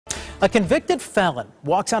A convicted felon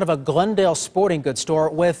walks out of a Glendale sporting goods store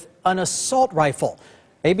with an assault rifle.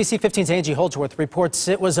 ABC 15's Angie Holdsworth reports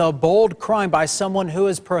it was a bold crime by someone who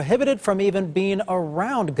is prohibited from even being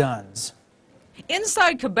around guns.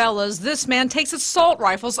 Inside Cabela's, this man takes assault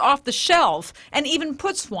rifles off the shelf and even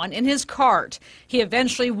puts one in his cart. He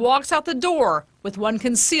eventually walks out the door with one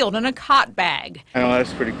concealed in a cot bag. I know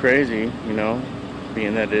that's pretty crazy,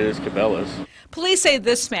 being that it is Cabela's. Police say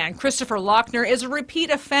this man, Christopher Lochner, is a repeat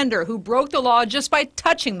offender who broke the law just by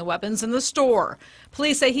touching the weapons in the store.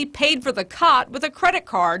 Police say he paid for the cot with a credit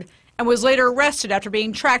card and was later arrested after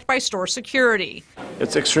being tracked by store security.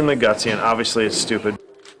 It's extremely gutsy and obviously it's stupid.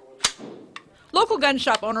 Local gun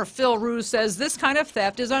shop owner Phil Ruse says this kind of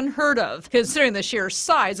theft is unheard of, considering the sheer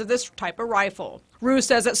size of this type of rifle. Ruse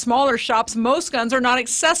says at smaller shops, most guns are not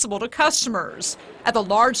accessible to customers. At the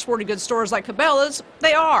large sporting goods stores like Cabela's,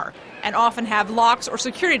 they are, and often have locks or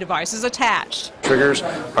security devices attached. Triggers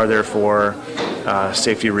are there for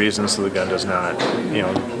safety reasons so the gun does not,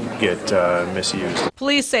 get misused.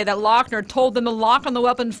 Police say that Lochner told them the lock on the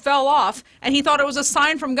weapon fell off and he thought it was a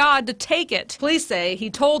sign from God to take it. Police say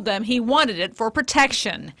he told them he wanted it for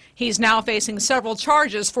protection. He's now facing several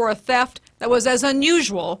charges for a theft that was as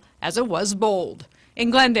unusual as it was bold.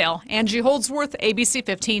 In Glendale, Angie Holdsworth, ABC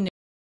 15 News.